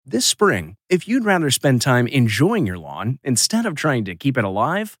This spring, if you'd rather spend time enjoying your lawn instead of trying to keep it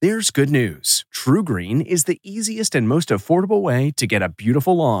alive, there's good news. True Green is the easiest and most affordable way to get a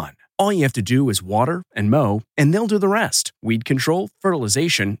beautiful lawn. All you have to do is water and mow, and they'll do the rest. Weed control,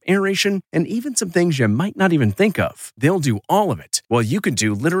 fertilization, aeration, and even some things you might not even think of. They'll do all of it, while you can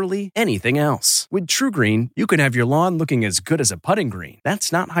do literally anything else. With True Green, you can have your lawn looking as good as a putting green.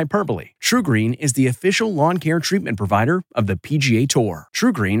 That's not hyperbole. True Green is the official lawn care treatment provider of the PGA Tour.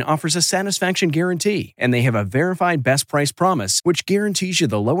 True Green offers a satisfaction guarantee, and they have a verified best price promise, which guarantees you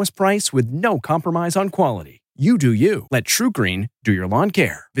the lowest price with no compromise on quality. You do you. Let True Green do your lawn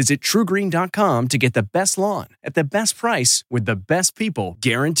care. Visit truegreen.com to get the best lawn at the best price with the best people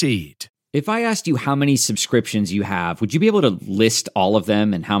guaranteed. If I asked you how many subscriptions you have, would you be able to list all of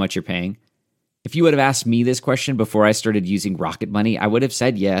them and how much you're paying? If you would have asked me this question before I started using Rocket Money, I would have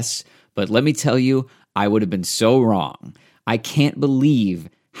said yes. But let me tell you, I would have been so wrong. I can't believe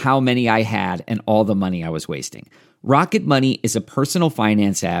how many I had and all the money I was wasting. Rocket Money is a personal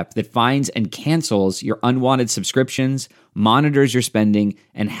finance app that finds and cancels your unwanted subscriptions, monitors your spending,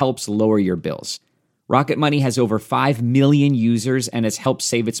 and helps lower your bills. Rocket Money has over 5 million users and has helped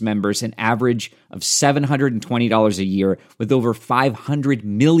save its members an average of $720 a year with over 500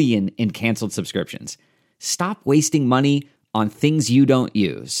 million in canceled subscriptions. Stop wasting money on things you don't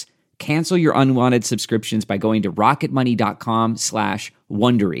use. Cancel your unwanted subscriptions by going to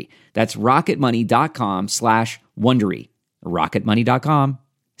rocketmoney.com/Wondery. That's rocketmoney.com/Wondery.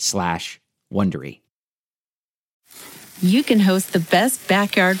 rocketmoney.com/Wondery. You can host the best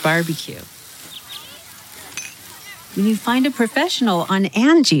backyard barbecue when you find a professional on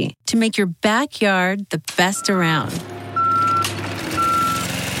Angie to make your backyard the best around.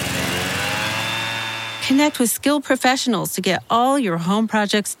 Connect with skilled professionals to get all your home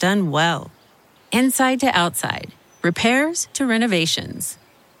projects done well. Inside to outside, repairs to renovations.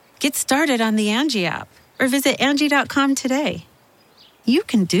 Get started on the Angie app or visit Angie.com today. You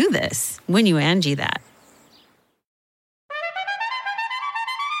can do this when you Angie that.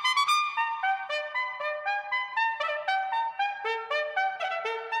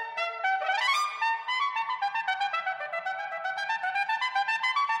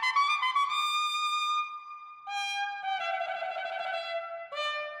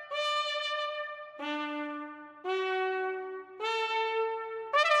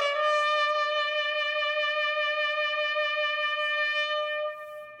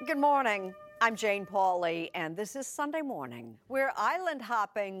 Good morning. I'm Jane Pauley, and this is Sunday Morning. We're island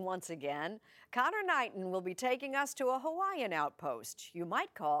hopping once again. Connor Knighton will be taking us to a Hawaiian outpost you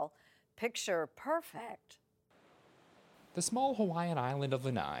might call picture perfect. The small Hawaiian island of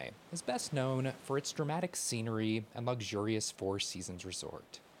Lanai is best known for its dramatic scenery and luxurious Four Seasons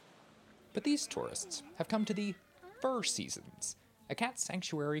resort. But these tourists have come to the Fur Seasons, a cat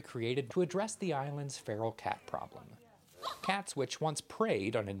sanctuary created to address the island's feral cat problem. Cats which once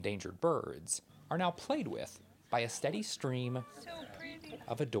preyed on endangered birds are now played with by a steady stream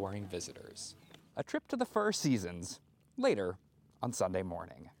of adoring visitors. A trip to the Fur Seasons, later on Sunday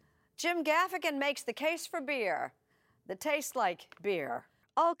Morning. Jim Gaffigan makes the case for beer that tastes like beer.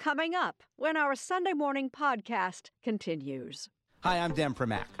 All coming up when our Sunday Morning podcast continues. Hi, I'm Dan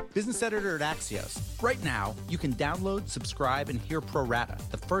Primack, business editor at Axios. Right now, you can download, subscribe, and hear Pro Rata,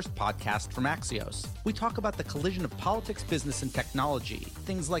 the first podcast from Axios. We talk about the collision of politics, business, and technology,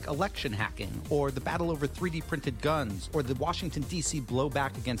 things like election hacking, or the battle over 3D printed guns, or the Washington, D.C.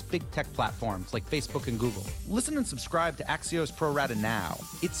 blowback against big tech platforms like Facebook and Google. Listen and subscribe to Axios Pro Rata now.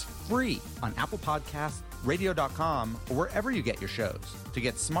 It's free on Apple Podcasts, radio.com, or wherever you get your shows to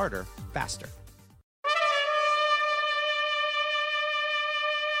get smarter, faster.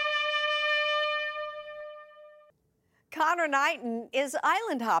 Connor Knighton is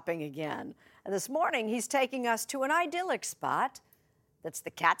island hopping again. And this morning, he's taking us to an idyllic spot that's the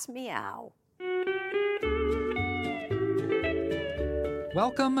cat's meow.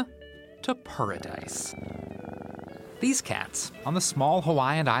 Welcome to Paradise. These cats on the small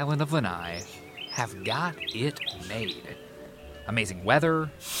Hawaiian island of Lanai have got it made. Amazing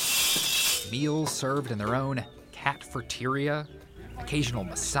weather, meals served in their own catfeteria, occasional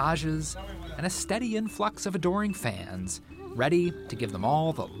massages, and a steady influx of adoring fans, ready to give them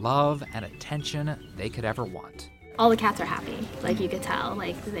all the love and attention they could ever want. All the cats are happy, like you could tell,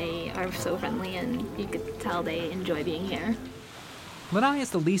 like they are so friendly and you could tell they enjoy being here. Lanai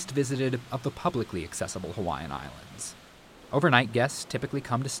is the least visited of the publicly accessible Hawaiian islands. Overnight guests typically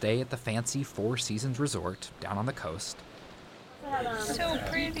come to stay at the fancy Four Seasons resort down on the coast. So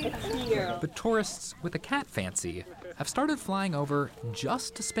pretty. But tourists with a cat fancy have started flying over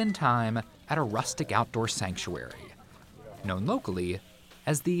just to spend time at a rustic outdoor sanctuary, known locally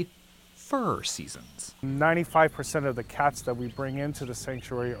as the fur seasons. 95% of the cats that we bring into the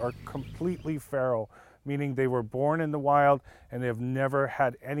sanctuary are completely feral, meaning they were born in the wild and they have never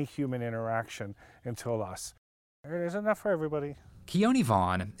had any human interaction until us. There's enough for everybody. Keone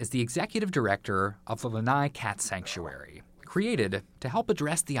Vaughn is the executive director of the Lanai Cat Sanctuary, created to help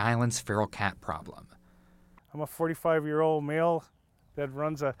address the island's feral cat problem. I'm a 45-year-old male that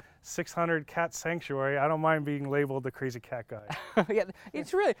runs a 600 cat sanctuary. I don't mind being labeled the crazy cat guy. Yeah,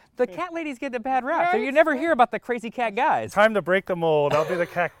 it's really, the cat ladies get a bad rap. Right? You never hear about the crazy cat guys. Time to break the mold. I'll be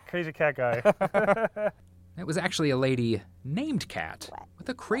the crazy cat guy. It was actually a lady named Cat with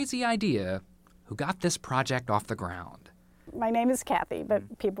a crazy idea who got this project off the ground. My name is Kathy,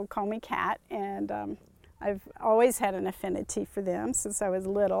 but people call me Cat, and I've always had an affinity for them since I was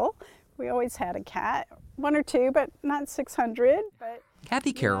little. We always had a cat, one or two, but not 600. But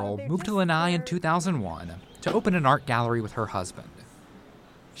Kathy Carroll moved to Lanai in 2001 to open an art gallery with her husband.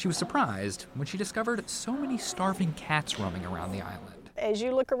 She was surprised when she discovered so many starving cats roaming around the island. As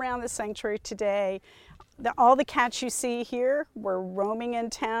you look around the sanctuary today, all the cats you see here were roaming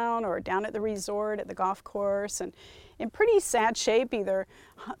in town or down at the resort, at the golf course, and in pretty sad shape, either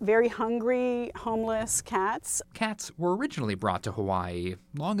very hungry, homeless cats. Cats were originally brought to Hawaii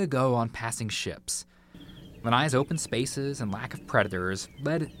long ago on passing ships. Lanai's open spaces and lack of predators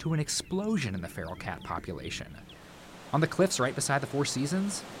led to an explosion in the feral cat population. On the cliffs right beside the Four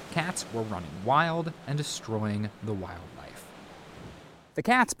Seasons, cats were running wild and destroying the wildlife. The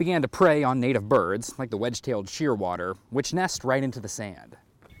cats began to prey on native birds, like the wedge-tailed shearwater, which nest right into the sand.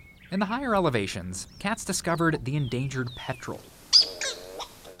 In the higher elevations, cats discovered the endangered petrel,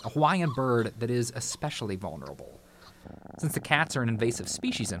 a Hawaiian bird that is especially vulnerable. Since the cats are an invasive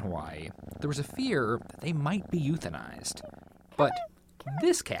species in Hawaii, there was a fear that they might be euthanized. But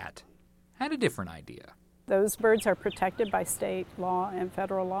this cat had a different idea. Those birds are protected by state law and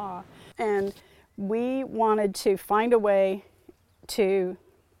federal law, and we wanted to find a way to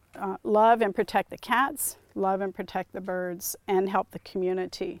love and protect the cats, love and protect the birds, and help the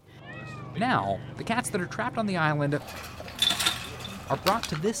community. Now, the cats that are trapped on the island are brought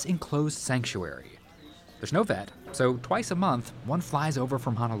to this enclosed sanctuary. There's no vet, so twice a month, one flies over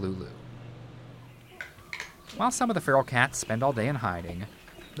from Honolulu. While some of the feral cats spend all day in hiding,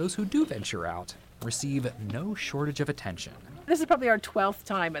 those who do venture out receive no shortage of attention. This is probably our 12th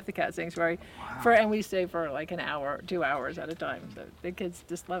time at the cat sanctuary, and we stay for like an hour, 2 hours at a time. So the kids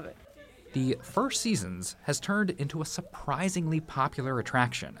just love it. The Four Seasons has turned into a surprisingly popular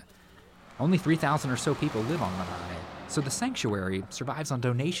attraction. Only 3,000 or so people live on Lanai, so the sanctuary survives on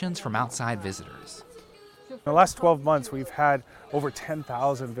donations from outside visitors. In the last 12 months, we've had over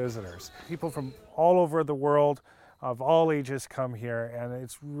 10,000 visitors. People from all over the world of all ages come here, and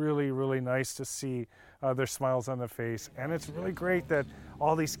it's really, really nice to see their smiles on their face. And it's really great that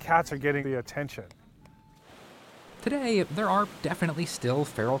all these cats are getting the attention. Today, there are definitely still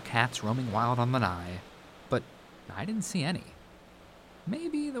feral cats roaming wild on Lanai, but I didn't see any.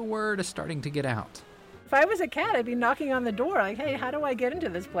 Maybe the word is starting to get out. If I was a cat, I'd be knocking on the door like, hey, how do I get into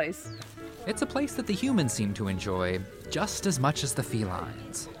this place? It's a place that the humans seem to enjoy just as much as the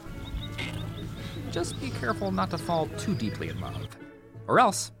felines. Just be careful not to fall too deeply in love, or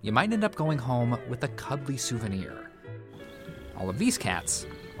else you might end up going home with a cuddly souvenir. All of these cats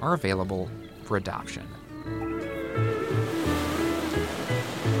are available for adoption.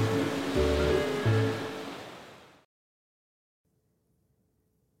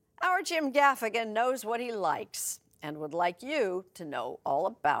 Our Jim Gaffigan knows what he likes and would like you to know all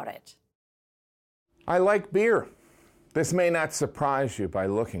about it. I like beer. This may not surprise you by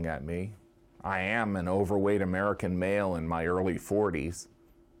looking at me. I am an overweight American male in my early 40s.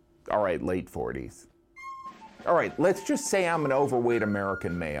 All right, late 40s. All right, let's just say I'm an overweight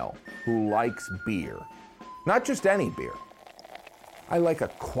American male who likes beer. Not just any beer. I like a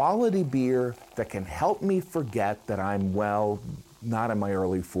quality beer that can help me forget that I'm, well, not in my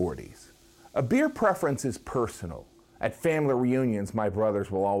early 40s. A beer preference is personal. At family reunions, my brothers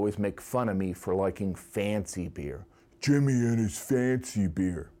will always make fun of me for liking fancy beer. Jimmy and his fancy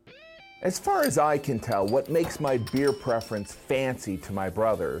beer. As far as I can tell, what makes my beer preference fancy to my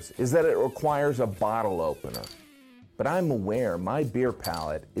brothers is that it requires a bottle opener. But I'm aware my beer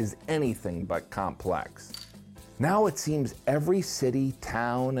palate is anything but complex. Now it seems every city,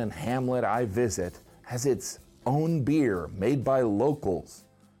 town, and hamlet I visit has its own beer made by locals.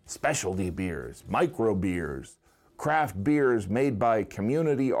 Specialty beers, micro beers, craft beers made by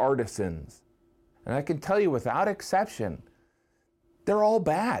community artisans. And I can tell you without exception, they're all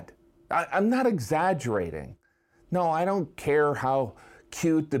bad. I'm not exaggerating. No, I don't care how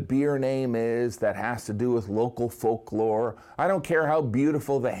cute the beer name is that has to do with local folklore. I don't care how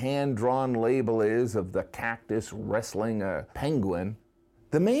beautiful the hand-drawn label is of the cactus wrestling a penguin.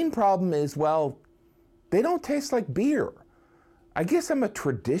 The main problem is, well, they don't taste like beer. I guess I'm a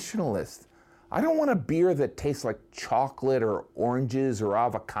traditionalist. I don't want a beer that tastes like chocolate or oranges or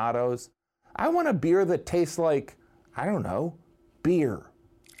avocados. I want a beer that tastes like, I don't know, beer.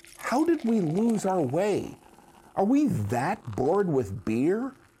 How did we lose our way? Are we that bored with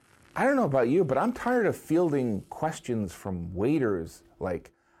beer? I don't know about you, but I'm tired of fielding questions from waiters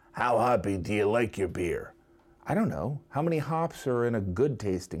like, how hoppy do you like your beer? I don't know. How many hops are in a good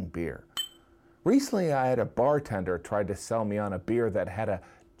tasting beer? Recently, I had a bartender try to sell me on a beer that had a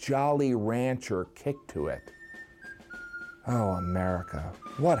Jolly Rancher kick to it. Oh, America,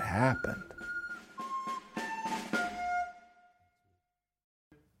 what happened?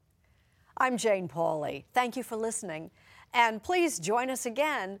 I'm Jane Pauley. Thank you for listening. And please join us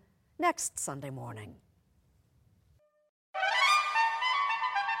again next Sunday morning.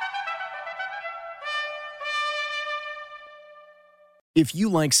 If you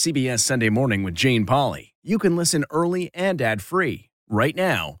like CBS Sunday Morning with Jane Pauley, you can listen early and ad-free right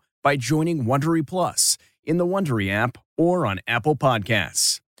now by joining Wondery Plus in the Wondery app or on Apple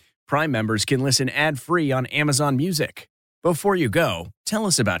Podcasts. Prime members can listen ad-free on Amazon Music. Before you go, tell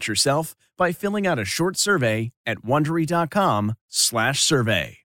us about yourself by filling out a short survey at Wondery.com/survey.